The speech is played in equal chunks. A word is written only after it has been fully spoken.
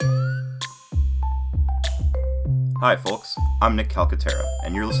Hi folks, I'm Nick Calcaterra,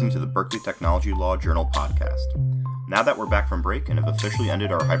 and you're listening to the Berkeley Technology Law Journal podcast. Now that we're back from break and have officially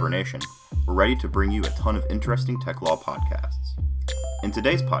ended our hibernation, we're ready to bring you a ton of interesting tech law podcasts. In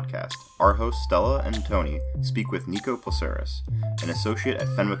today's podcast, our hosts Stella and Tony speak with Nico Placeres, an associate at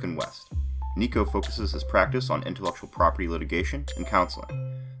Fenwick & West. Nico focuses his practice on intellectual property litigation and counseling.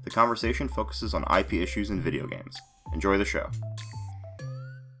 The conversation focuses on IP issues in video games. Enjoy the show.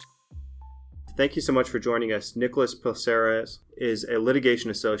 Thank you so much for joining us. Nicholas Placeres is a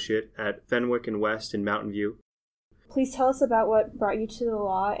litigation associate at Fenwick & West in Mountain View. Please tell us about what brought you to the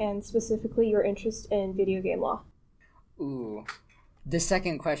law and specifically your interest in video game law. Ooh. The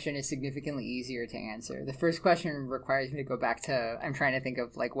second question is significantly easier to answer. The first question requires me to go back to, I'm trying to think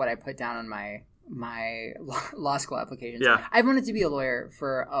of like what I put down on my law school applications. Yeah. I've wanted to be a lawyer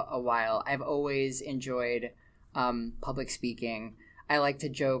for a while. I've always enjoyed public speaking. I like to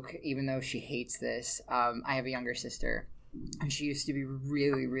joke, even though she hates this. I have a younger sister, and she used to be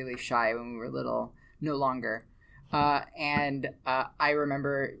really, really shy when we were little. No longer. And I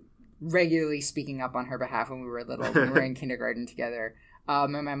remember regularly speaking up on her behalf when we were little, when we were in kindergarten together.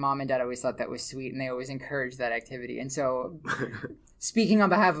 And my mom and dad always thought that was sweet, and they always encouraged that activity. And so speaking on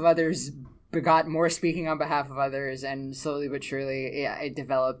behalf of others begot more speaking on behalf of others, and slowly but surely it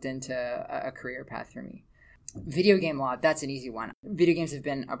developed into a career path for me. Video game law, that's an easy one. Video games have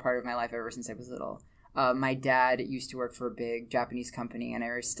been a part of my life ever since I was little. My dad used to work for a big Japanese company, and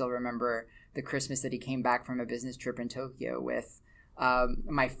I still remember the Christmas that he came back from a business trip in Tokyo with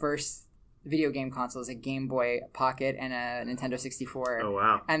my first video game console is a Game Boy Pocket and a Nintendo 64. Oh,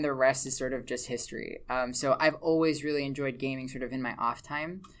 wow. And the rest is sort of just history. So I've always really enjoyed gaming sort of in my off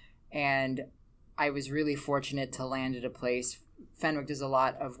time. And I was really fortunate to land at a place. Fenwick does a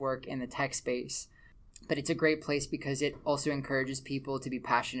lot of work in the tech space. But it's a great place because it also encourages people to be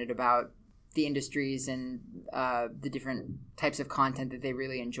passionate about the industries and the different types of content that they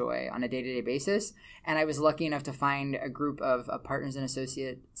really enjoy on a day-to-day basis. And I was lucky enough to find a group of partners and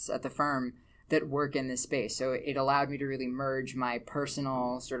associates at the firm that work in this space. So it allowed me to really merge my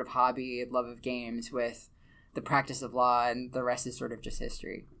personal sort of hobby, love of games, with the practice of law, and the rest is sort of just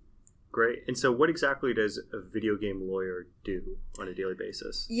history. Great. And so what exactly does a video game lawyer do on a daily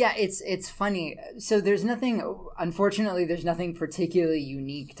basis? Yeah, it's funny. So there's nothing particularly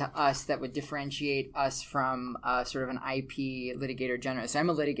unique to us that would differentiate us from sort of an IP litigator generally. So I'm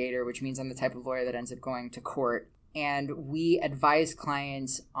a litigator, which means I'm the type of lawyer that ends up going to court. And we advise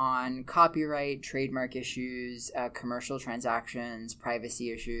clients on copyright, trademark issues, commercial transactions,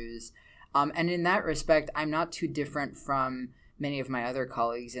 privacy issues. And in that respect, I'm not too different from many of my other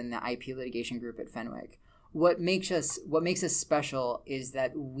colleagues in the IP litigation group at Fenwick. What makes us special is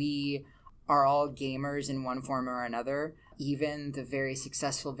that we are all gamers in one form or another. Even the very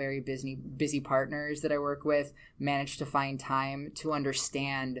successful, very busy partners that I work with manage to find time to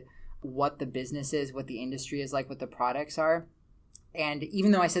understand what the business is, what the industry is like, what the products are. And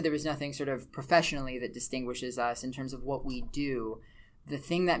even though I said there was nothing sort of professionally that distinguishes us in terms of what we do, the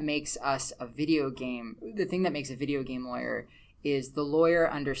thing that makes a video game lawyer is the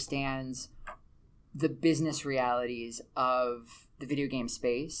lawyer understands the business realities of the video game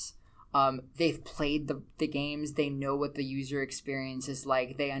space. They've played the games. They know what the user experience is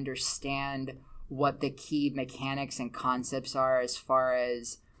like. They understand what the key mechanics and concepts are as far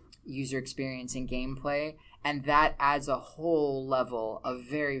as user experience and gameplay. And that adds a whole level of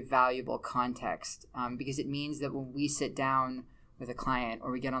very valuable context because it means that when we sit down with a client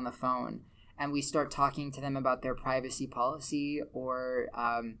or we get on the phone and we start talking to them about their privacy policy or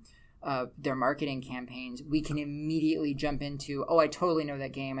their marketing campaigns, we can immediately jump into, I totally know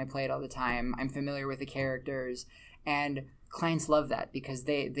that game. I play it all the time. I'm familiar with the characters. And clients love that because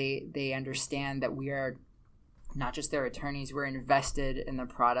they understand that we are not just their attorneys. We're invested in the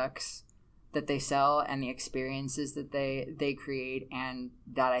products that they sell and the experiences that they create. And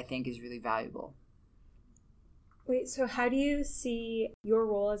that, I think, is really valuable. Wait, so how do you see your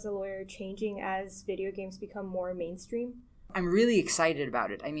role as a lawyer changing as video games become more mainstream? I'm really excited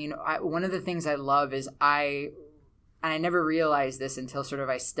about it. I mean, one of the things I love is I never realized this until sort of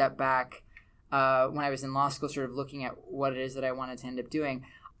I stepped back when I was in law school, sort of looking at what it is that I wanted to end up doing.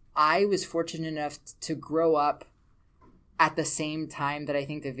 I was fortunate enough to grow up at the same time that I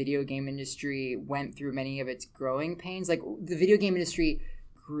think the video game industry went through many of its growing pains. Like, the video game industry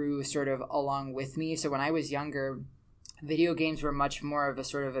grew sort of along with me. So when I was younger, video games were much more of a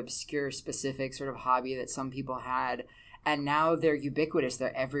sort of obscure, specific sort of hobby that some people had. And now they're ubiquitous.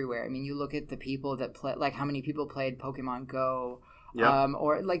 They're everywhere. I mean, you look at the people that play, like how many people played Pokemon Go,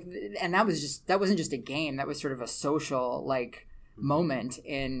 or like, and that wasn't just a game. That was sort of a social like moment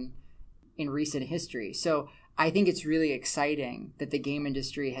in recent history. So I think it's really exciting that the game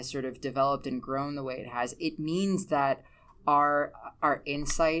industry has sort of developed and grown the way it has. It means that our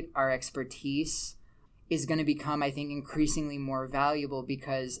insight, our expertise is going to become, I think, increasingly more valuable,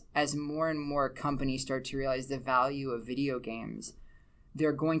 because as more and more companies start to realize the value of video games,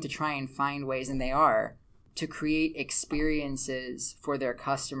 they're going to try and find ways, and they are, to create experiences for their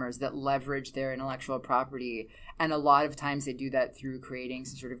customers that leverage their intellectual property. And a lot of times they do that through creating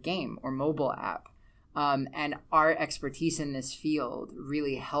some sort of game or mobile app. And our expertise in this field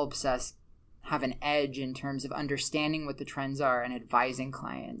really helps us have an edge in terms of understanding what the trends are and advising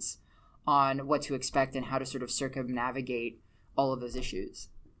clients on what to expect and how to sort of circumnavigate all of those issues.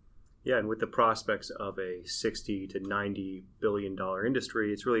 Yeah, and with the prospects of a $60 to $90 billion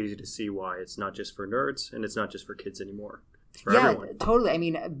industry, it's really easy to see why it's not just for nerds and it's not just for kids anymore. It's for everyone. Totally. I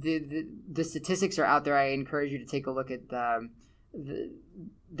mean, the statistics are out there. I encourage you to take a look at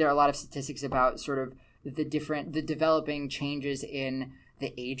there are a lot of statistics about sort of the developing changes in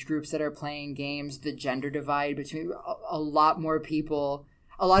the age groups that are playing games, the gender divide between a lot of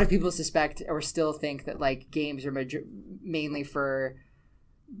people suspect or still think that like games are mainly for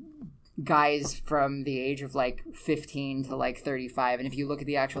guys from the age of like 15 to like 35. And if you look at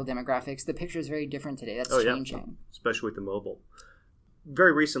the actual demographics, the picture is very different today. That's changing. Yeah. Especially with the mobile.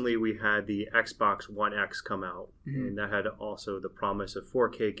 Very recently, we had the Xbox One X come out, and that had also the promise of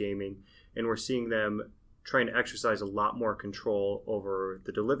 4K gaming. And we're seeing them trying to exercise a lot more control over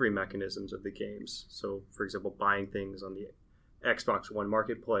the delivery mechanisms of the games. So, for example, buying things on the Xbox One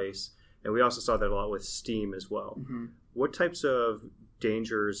marketplace. And we also saw that a lot with Steam as well. Mm-hmm. What types of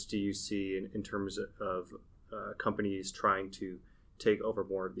dangers do you see in terms of companies trying to take over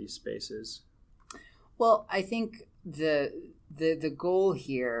more of these spaces? Well, I think the goal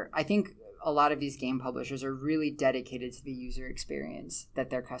here, I think a lot of these game publishers are really dedicated to the user experience that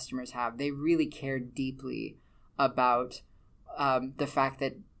their customers have. They really care deeply about the fact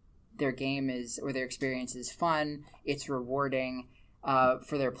that their game is, or their experience is fun, it's rewarding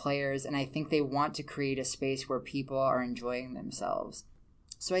for their players, and I think they want to create a space where people are enjoying themselves.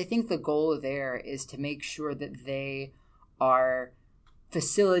 So I think the goal there is to make sure that they are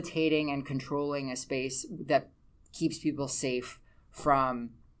facilitating and controlling a space that keeps people safe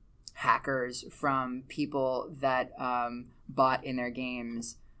from hackers, from people that bot in their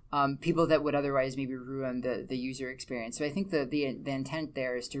games, people that would otherwise maybe ruin the user experience. So I think the intent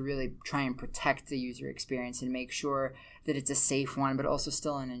there is to really try and protect the user experience and make sure that it's a safe one, but also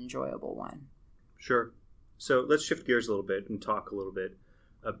still an enjoyable one. Sure. So let's shift gears a little bit and talk a little bit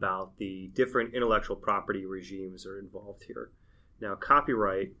about the different intellectual property regimes that are involved here. Now,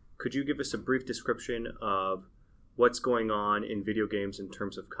 copyright, could you give us a brief description of what's going on in video games in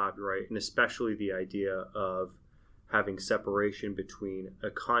terms of copyright, and especially the idea of having separation between a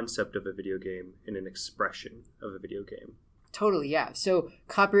concept of a video game and an expression of a video game? Totally, yeah. So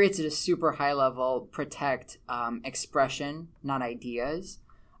copyrights at a super high level protect expression, not ideas.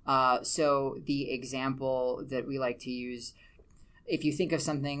 So the example that we like to use, if you think of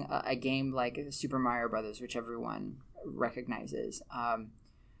something, a game like Super Mario Brothers, which everyone recognizes,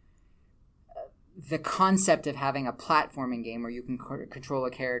 the concept of having a platforming game where you can control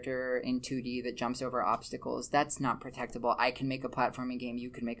a character in 2D that jumps over obstacles, that's not protectable. I can make a platforming game, you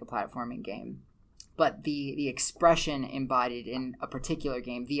can make a platforming game. But the expression embodied in a particular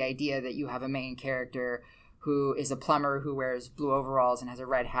game, the idea that you have a main character who is a plumber who wears blue overalls and has a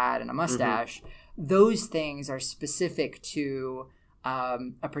red hat and a mustache, those things are specific to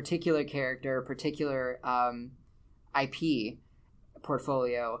a particular character, a particular IP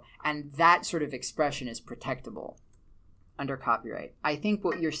portfolio, and that sort of expression is protectable under copyright. I think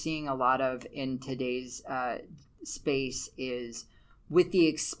what you're seeing a lot of in today's space is, with the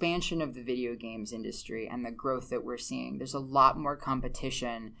expansion of the video games industry and the growth that we're seeing, there's a lot more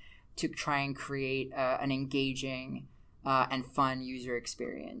competition to try and create an engaging and fun user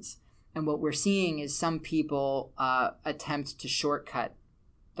experience. And what we're seeing is some people attempt to shortcut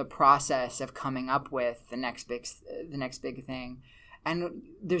the process of coming up with the next big thing. And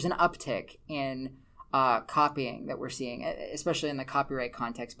there's an uptick in copying that we're seeing, especially in the copyright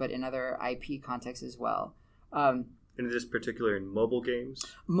context, but in other IP contexts as well. And this particular in mobile games?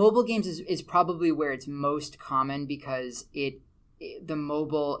 Mobile games is probably where it's most common, because the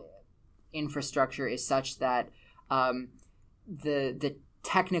mobile infrastructure is such that the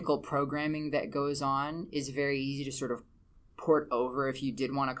technical programming that goes on is very easy to sort of port over if you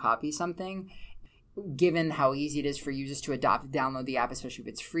did want to copy something. Given how easy it is for users to download the app, especially if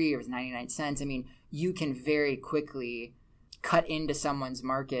it's free or it's 99 cents, I mean, you can very quickly cut into someone's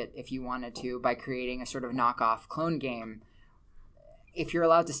market if you wanted to by creating a sort of knockoff clone game. if you're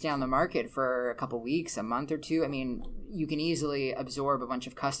allowed to stay on the market for a couple weeks, a month or two, I mean, you can easily absorb a bunch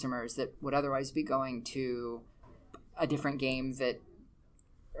of customers that would otherwise be going to a different game that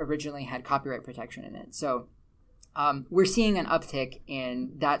originally had copyright protection in it. So we're seeing an uptick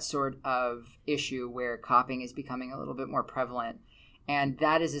in that sort of issue where copying is becoming a little bit more prevalent. And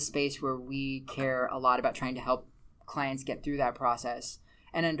that is a space where we care a lot about trying to help clients get through that process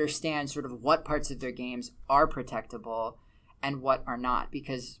and understand sort of what parts of their games are protectable and what are not.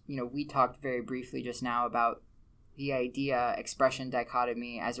 Because, we talked very briefly just now about the idea expression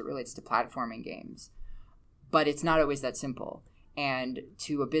dichotomy as it relates to platforming games. But it's not always that simple. And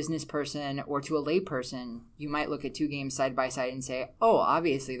to a business person or to a lay person, you might look at two games side by side and say, oh,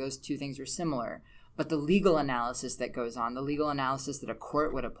 obviously those two things are similar. But the legal analysis that goes on, the legal analysis that a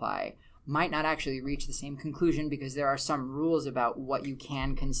court would apply, might not actually reach the same conclusion because there are some rules about what you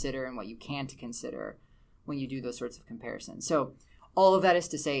can consider and what you can't consider when you do those sorts of comparisons. So all of that is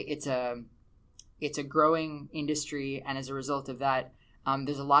to say it's a growing industry, and as a result of that,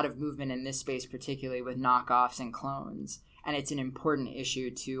 there's a lot of movement in this space, particularly with knockoffs and clones. And it's an important issue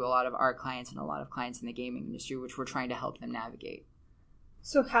to a lot of our clients and a lot of clients in the gaming industry, which we're trying to help them navigate.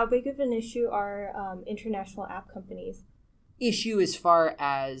 So how big of an issue are international app companies? Issue as far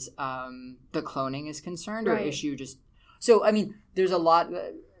as the cloning is concerned, or right. Issue just... So, I mean, there's a lot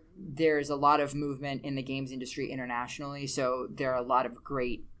of movement in the games industry internationally. So there are a lot of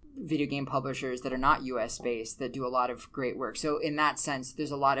great video game publishers that are not US-based that do a lot of great work. So in that sense,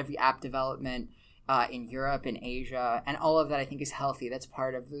 there's a lot of app development in Europe and Asia, and all of that I think is healthy. That's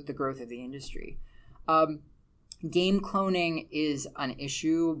part of the growth of the industry. Game cloning is an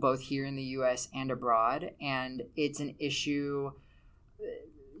issue both here in the US and abroad, and it's an issue,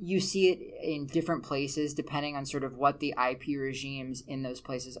 you see it in different places depending on sort of what the IP regimes in those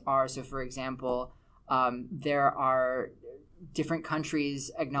places are. So for example, there are different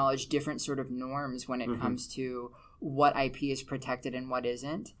countries acknowledge different sort of norms when it comes to what IP is protected and what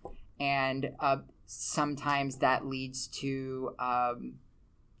isn't. And sometimes that leads to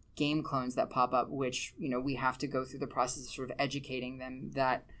game clones that pop up, which, we have to go through the process of sort of educating them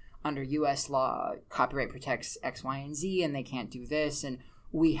that under US law, copyright protects X, Y, and Z, and they can't do this. And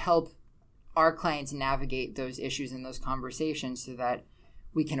we help our clients navigate those issues and those conversations so that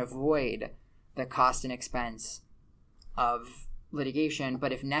we can avoid the cost and expense of litigation,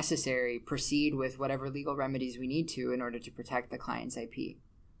 but if necessary, proceed with whatever legal remedies we need to in order to protect the client's IP.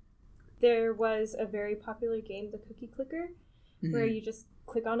 There was a very popular game, the Cookie Clicker, where you just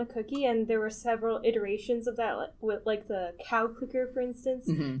click on a cookie, and there were several iterations of that, with like the cow clicker, for instance.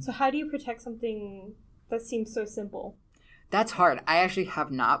 So how do you protect something that seems so simple? That's hard. I actually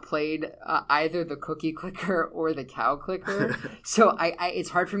have not played either the cookie clicker or the cow clicker, so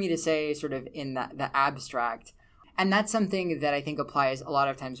it's hard for me to say sort of in the abstract. And that's something that I think applies a lot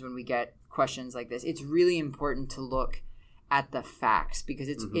of times when we get questions like this. It's really important to look at the facts, because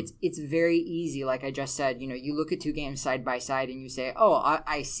it's very easy. Like I just said, you look at two games side by side and you say, oh,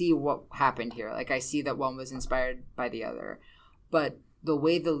 I see what happened here. Like I see that one was inspired by the other. But the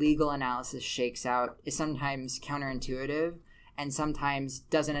way the legal analysis shakes out is sometimes counterintuitive and sometimes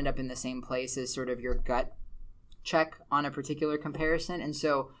doesn't end up in the same place as sort of your gut check on a particular comparison. And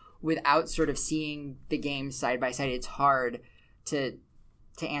so without sort of seeing the games side by side, it's hard to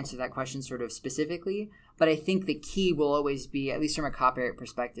answer that question sort of specifically. But I think the key will always be, at least from a copyright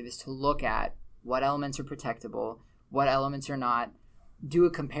perspective, is to look at what elements are protectable, what elements are not, do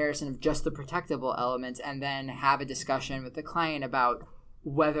a comparison of just the protectable elements, and then have a discussion with the client about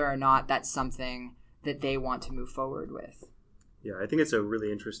whether or not that's something that they want to move forward with. Yeah, I think it's a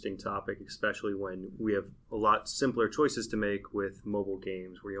really interesting topic, especially when we have a lot simpler choices to make with mobile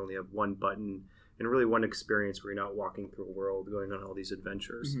games, where you only have one button and really one experience where you're not walking through a world going on all these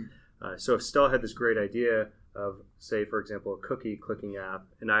adventures. So if Stella had this great idea of, say, for example, a cookie clicking app,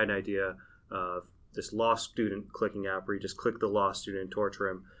 and I had an idea of this law student clicking app where you just click the law student and torture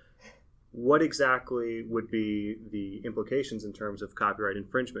him, what exactly would be the implications in terms of copyright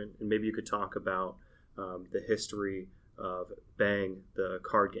infringement? And maybe you could talk about the history of Bang, the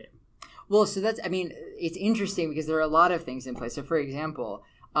card game. Well, so it's interesting because there are a lot of things in place. So for example,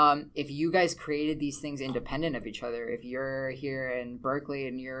 if you guys created these things independent of each other, if you're here in Berkeley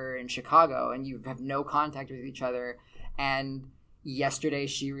and you're in Chicago and you have no contact with each other, and yesterday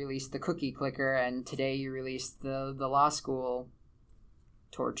she released the cookie clicker and today you released the law school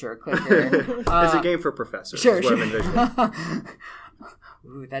torture clicker. It's a game for professors. Sure. Is what I'm envisioning.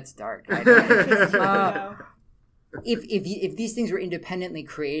 Ooh, that's dark. I know. If these things were independently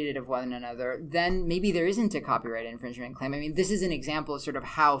created of one another, then maybe there isn't a copyright infringement claim. I mean, this is an example of sort of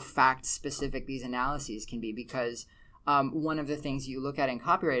how fact-specific these analyses can be, because one of the things you look at in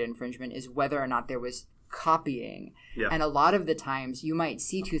copyright infringement is whether or not there was copying. Yeah. And a lot of the times you might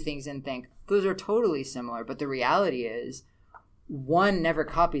see two things and think those are totally similar, but the reality is one never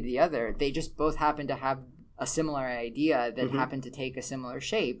copied the other. They just both happen to have a similar idea that happened to take a similar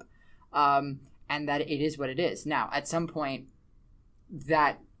shape, and that it is what it is. Now, at some point,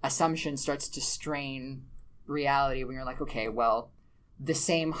 that assumption starts to strain reality when you're like, okay, well, the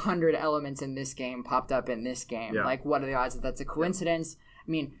same 100 elements in this game popped up in this game. Yeah. Like, what are the odds that that's a coincidence?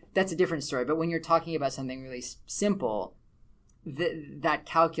 I mean, that's a different story. But when you're talking about something really simple, that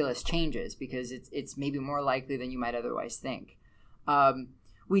calculus changes because it's maybe more likely than you might otherwise think.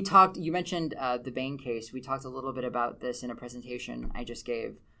 You mentioned the Bane case. We talked a little bit about this in a presentation I just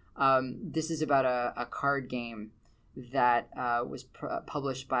gave. This is about a card game that was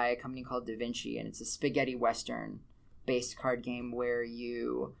published by a company called Da Vinci, and it's a spaghetti western based card game where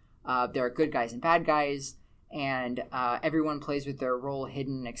there are good guys and bad guys, and everyone plays with their role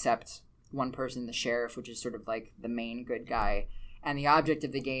hidden except one person, the sheriff, which is sort of like the main good guy. And the object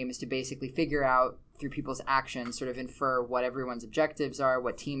of the game is to basically figure out through people's actions, sort of infer what everyone's objectives are,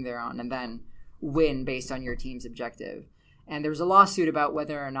 what team they're on, and then win based on your team's objective. And there was a lawsuit about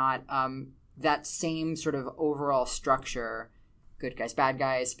whether or not that same sort of overall structure, good guys, bad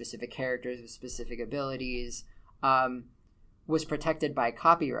guys, specific characters with specific abilities, was protected by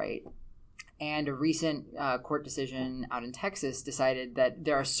copyright. And a recent court decision out in Texas decided that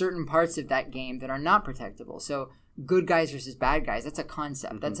there are certain parts of that game that are not protectable. So good guys versus bad guys, that's a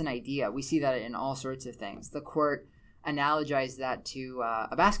concept. That's an idea. We see that in all sorts of things. The court analogized that to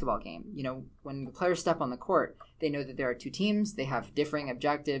a basketball game. You know, when the players step on the court, they know that there are two teams. They have differing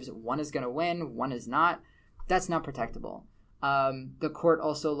objectives. One is going to win. One is not. That's not protectable. The court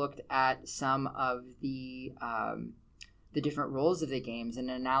also looked at some of the different roles of the games and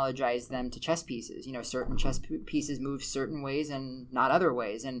analogized them to chess pieces. You know, certain chess pieces move certain ways and not other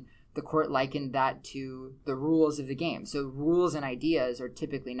ways. And the court likened that to the rules of the game. So rules and ideas are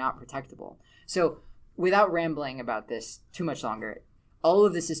typically not protectable. So without rambling about this too much longer, all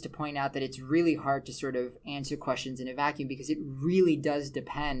of this is to point out that it's really hard to sort of answer questions in a vacuum because it really does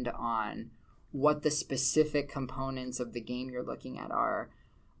depend on what the specific components of the game you're looking at are,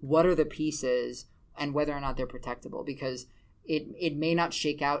 what are the pieces, and whether or not they're protectable, because it may not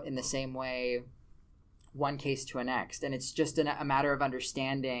shake out in the same way one case to the next. And it's just a matter of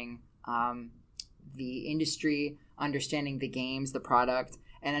understanding the industry, understanding the games, the product,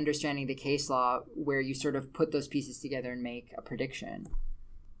 and understanding the case law where you sort of put those pieces together and make a prediction.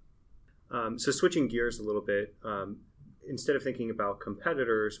 So switching gears a little bit, instead of thinking about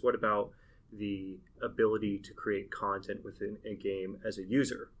competitors, what about the ability to create content within a game as a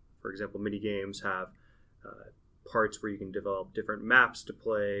user? For example, mini games have parts where you can develop different maps to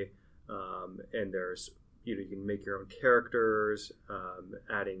play, and there's you can make your own characters,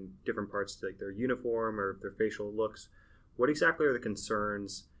 adding different parts to like their uniform or their facial looks. What exactly are the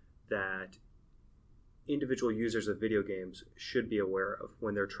concerns that individual users of video games should be aware of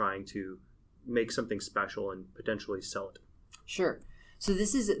when they're trying to make something special and potentially sell it? Sure. So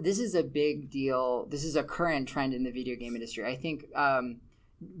this is a big deal. This is a current trend in the video game industry. I think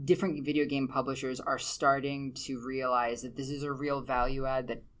different video game publishers are starting to realize that this is a real value add,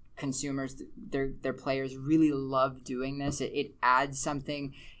 that consumers, their players really love doing this. It adds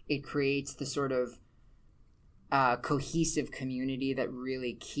something. It creates the sort of cohesive community that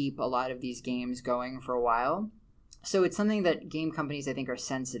really keep a lot of these games going for a while. So it's something that game companies, I think, are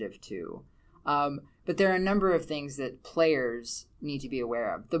sensitive to. But there are a number of things that players need to be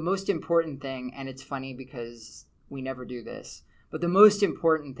aware of. The most important thing, and it's funny because we never do this, but the most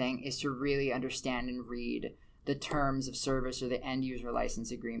important thing is to really understand and read the terms of service or the end user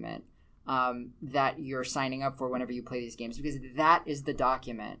license agreement that you're signing up for whenever you play these games, because that is the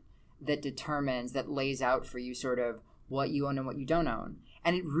document that determines, that lays out for you sort of what you own and what you don't own.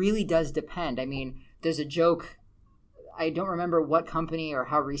 And it really does depend. I mean, there's a joke, I don't remember what company or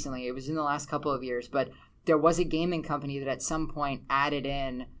how recently, it was in the last couple of years, but there was a gaming company that at some point added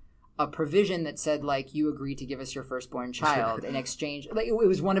in a provision that said, like, you agree to give us your firstborn child in exchange. Like, it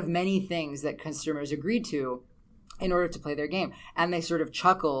was one of many things that consumers agreed to in order to play their game. And they sort of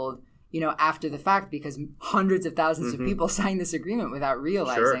chuckled, after the fact, because hundreds of thousands of people signed this agreement without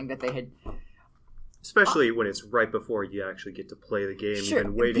realizing that they had. Especially when it's right before you actually get to play the game. Sure. You've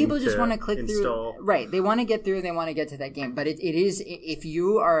been waiting people just want to click install. Through. Right. They want to get through. They want to get to that game. But it is, if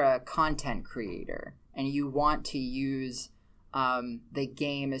you are a content creator and you want to use the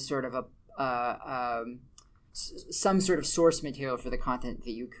game as sort of some sort of source material for the content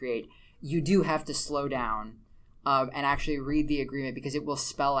that you create, you do have to slow down and actually read the agreement, because it will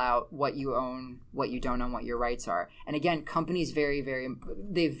spell out what you own, what you don't own, what your rights are. And again, companies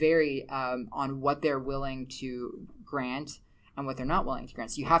they vary on what they're willing to grant and what they're not willing to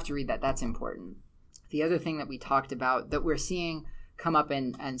grant. So you have to read that. That's important. The other thing that we talked about that we're seeing come up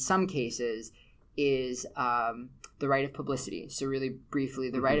in some cases is the right of publicity. So really briefly,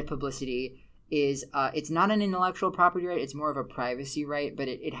 the right of publicity is it's not an intellectual property right. It's more of a privacy right, but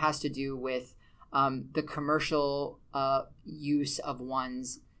it has to do with the commercial use of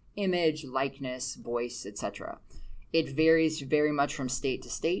one's image, likeness, voice, etc. It varies very much from state to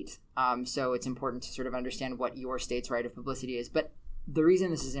state. So it's important to sort of understand what your state's right of publicity is. But the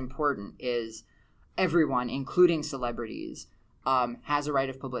reason this is important is everyone, including celebrities, has a right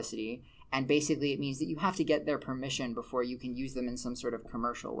of publicity. And basically it means that you have to get their permission before you can use them in some sort of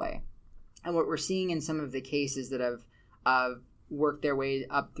commercial way. And what we're seeing in some of the cases that have worked their way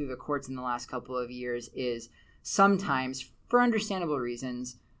up through the courts in the last couple of years is sometimes, for understandable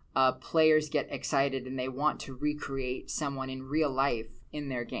reasons, players get excited and they want to recreate someone in real life in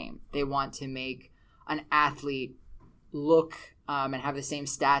their game. They want to make an athlete look and have the same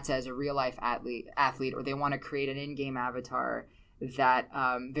stats as a real life athlete, or they want to create an in-game avatar that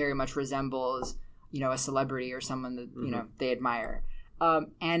very much resembles, a celebrity or someone that they admire,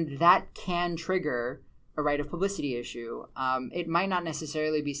 and that can trigger a right of publicity issue. It might not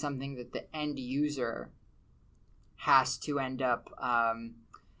necessarily be something that the end user has to end up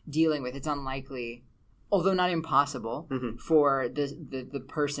dealing with. It's unlikely, although not impossible, for the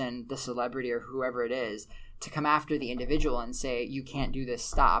person, the celebrity or whoever it is, to come after the individual and say, you can't do this,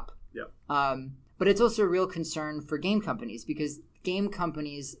 stop. Yeah. But it's also a real concern for game companies, because game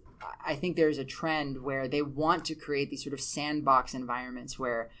companies, I think there's a trend where they want to create these sort of sandbox environments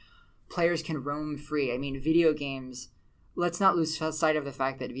where players can roam free. I mean, video games, let's not lose sight of the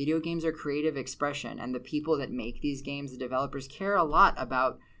fact that video games are creative expression, and the people that make these games, the developers, care a lot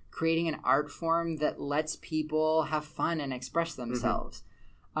about creating an art form that lets people have fun and express themselves.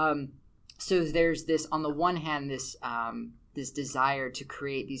 So there's this, on the one hand, this desire to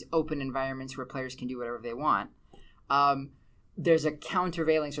create these open environments where players can do whatever they want. There's a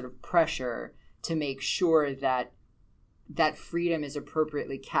countervailing sort of pressure to make sure that that freedom is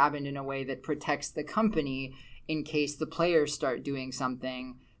appropriately cabined in a way that protects the company in case the players start doing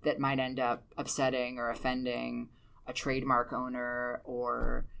something that might end up upsetting or offending a trademark owner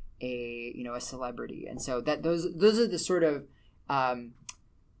or a celebrity. And so that those are the sort of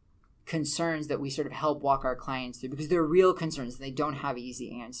concerns that we sort of help walk our clients through, because they're real concerns. They don't have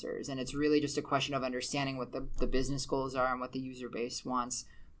easy answers, and it's really just a question of understanding what the business goals are and what the user base wants,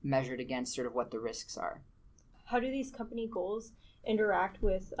 measured against sort of what the risks are. How do these company goals interact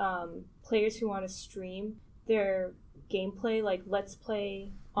with players who want to stream their gameplay, like Let's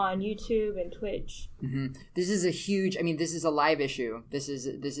Play on YouTube and Twitch? This is this is a live issue. This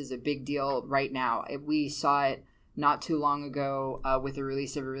is a big deal right now. We saw it not too long ago with the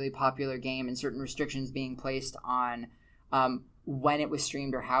release of a really popular game and certain restrictions being placed on when it was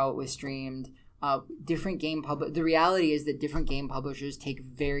streamed or how it was streamed. The reality is that different game publishers take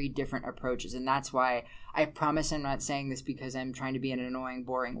very different approaches, and that's why I promise I'm not saying this because I'm trying to be an annoying,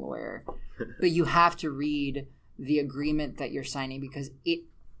 boring lawyer, but you have to read the agreement that you're signing, because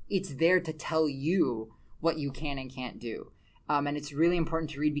it's there to tell you what you can and can't do. And it's really important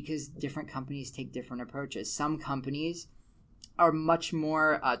to read because different companies take different approaches. Some companies are much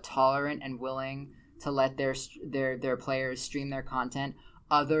more tolerant and willing to let their players stream their content.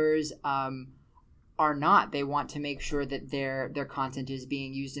 Others are not. They want to make sure that their content is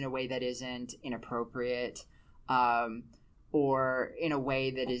being used in a way that isn't inappropriate, or in a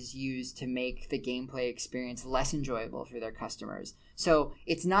way that is used to make the gameplay experience less enjoyable for their customers. So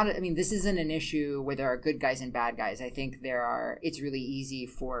it's not, this isn't an issue where there are good guys and bad guys. I think it's really easy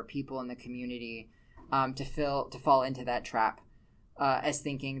for people in the community to fall into that trap as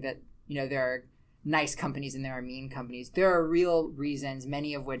thinking that, there are nice companies and there are mean companies. There are real reasons,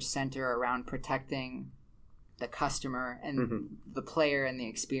 many of which center around protecting the customer and the player and the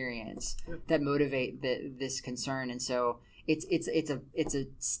experience that motivate this concern. And so it's a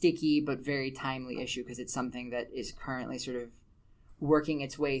sticky but very timely issue, because it's something that is currently sort of working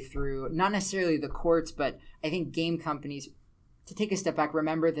its way through, not necessarily the courts, but I think game companies, to take a step back,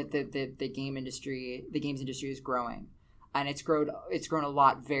 remember that the games industry is growing, and it's grown a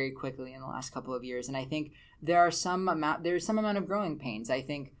lot very quickly in the last couple of years. And I think there's some amount of growing pains. I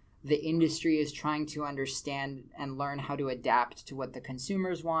think the industry is trying to understand and learn how to adapt to what the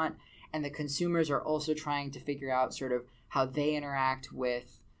consumers want, and the consumers are also trying to figure out sort of how they interact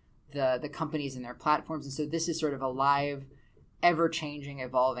with the companies and their platforms. And so this is sort of a live, ever-changing,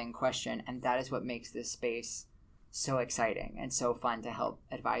 evolving question, and that is what makes this space so exciting and so fun to help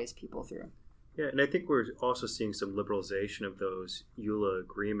advise people through. Yeah, and I think we're also seeing some liberalization of those EULA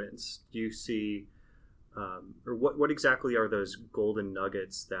agreements. Do you see, or what exactly are those golden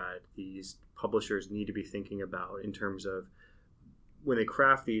nuggets that these publishers need to be thinking about in terms of when they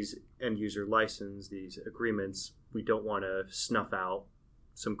craft these end-user license, these agreements, we don't want to snuff out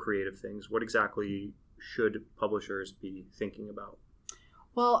some creative things. What exactly should publishers be thinking about?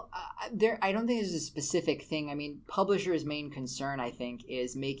 Well, I don't think there's a specific thing. I mean, publishers' main concern, I think,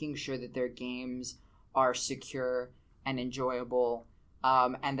 is making sure that their games are secure and enjoyable,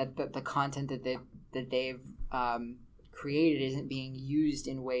 and that the content that they've created isn't being used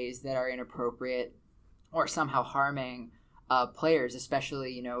in ways that are inappropriate or somehow harming players,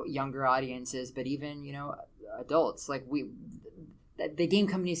 especially, you know, younger audiences, but even, you know, adults. Like the game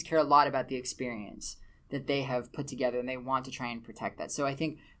companies care a lot about the experience that they have put together, and they want to try and protect that. So I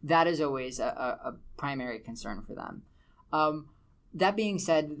think that is always a primary concern for them. That being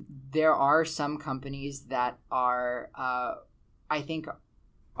said, there are some companies that are, I think,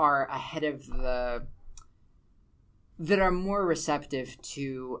 are ahead of that are more receptive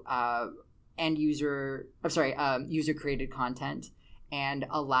to user-created content and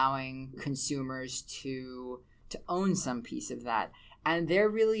allowing consumers to own some piece of that. And they're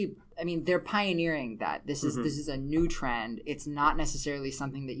really, I mean, they're pioneering that. This is a new trend. It's not necessarily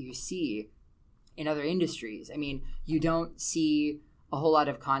something that you see in other industries. I mean, you don't see a whole lot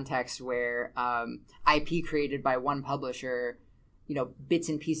of context where IP created by one publisher, you know, bits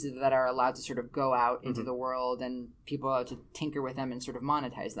and pieces that are allowed to sort of go out into the world and people are allowed to tinker with them and sort of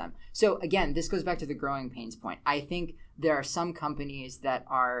monetize them. So again, this goes back to the growing pains point. I think there are some companies that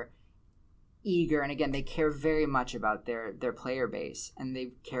are eager, and again, they care very much about their player base, and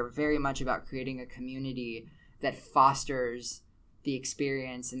they care very much about creating a community that fosters the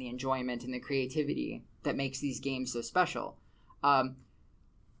experience and the enjoyment and the creativity that makes these games so special.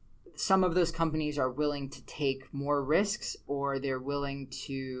 Some of those companies are willing to take more risks, or they're willing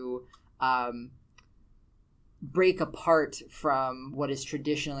to break apart from what is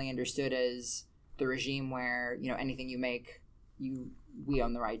traditionally understood as the regime where, you know, anything you make, we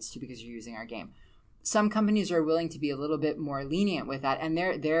own the rights to because you're using our game. Some companies are willing to be a little bit more lenient with that, and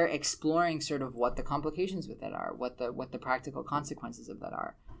they're exploring sort of what the complications with that are, what the practical consequences of that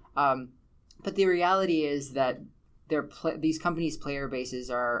are. But the reality is that these companies' player bases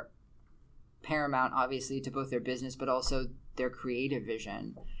are paramount, obviously, to both their business but also their creative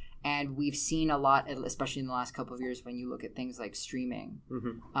vision. And we've seen a lot, especially in the last couple of years, when you look at things like streaming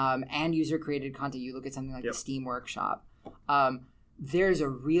and user-created content. You look at something like the Steam Workshop. There's a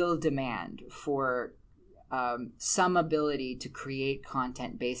real demand for some ability to create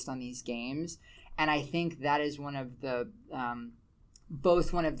content based on these games. And I think that is one of the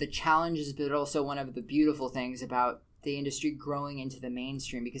both one of the challenges, but also one of the beautiful things about the industry growing into the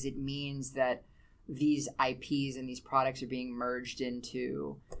mainstream, because it means that these IPs and these products are being merged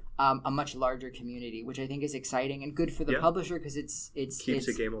into a much larger community, which I think is exciting and good for the publisher, because it keeps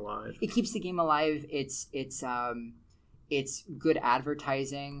the game alive. It keeps the game alive. It's good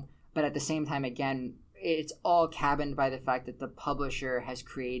advertising, but at the same time, again, it's all cabined by the fact that the publisher has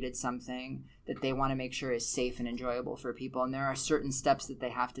created something that they want to make sure is safe and enjoyable for people. And there are certain steps that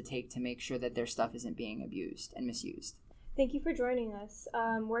they have to take to make sure that their stuff isn't being abused and misused. Thank you for joining us.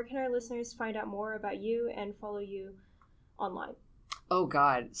 Where can our listeners find out more about you and follow you online? Oh,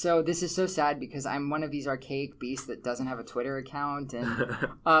 God. So this is so sad because I'm one of these archaic beasts that doesn't have a Twitter account. And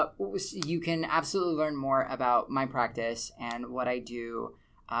you can absolutely learn more about my practice and what I do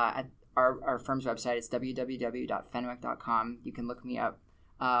at our firm's website. It's www.fenwick.com. You can look me up.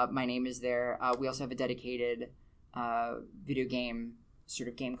 My name is there. We also have a dedicated video game sort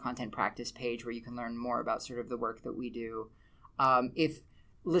of game content practice page where you can learn more about sort of the work that we do. If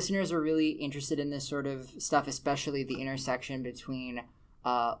listeners are really interested in this sort of stuff, especially the intersection between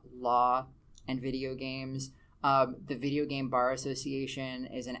law and video games, the Video Game Bar Association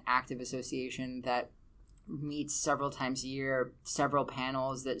is an active association that meets several times a year, several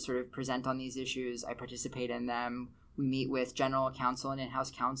panels that sort of present on these issues. I participate in them. We meet with general counsel and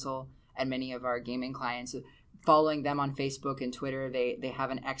in-house counsel and many of our gaming clients. Following them on Facebook and Twitter, they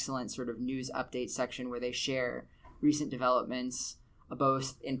have an excellent sort of news update section where they share recent developments,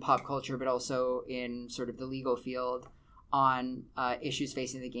 both in pop culture but also in sort of the legal field, on issues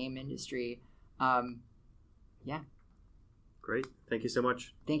facing the game industry. Great. Thank you so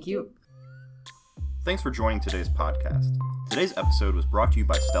much. Thank you. Thanks for joining today's podcast. Today's episode was brought to you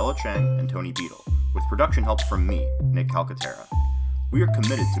by Stella Chang and Tony Beadle, with production help from me, Nick Calcaterra. We are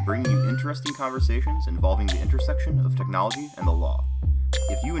committed to bringing you interesting conversations involving the intersection of technology and the law.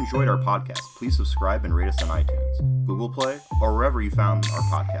 If you enjoyed our podcast, please subscribe and rate us on iTunes, Google Play, or wherever you found our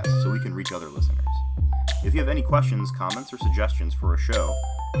podcast so we can reach other listeners. If you have any questions, comments, or suggestions for a show,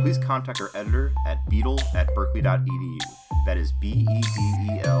 please contact our editor at beadle@berkeley.edu. That is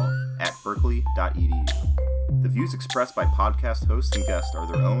BEDEL@berkeley.edu. The views expressed by podcast hosts and guests are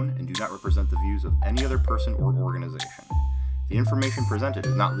their own and do not represent the views of any other person or organization. The information presented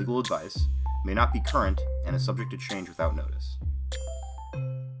is not legal advice, may not be current, and is subject to change without notice.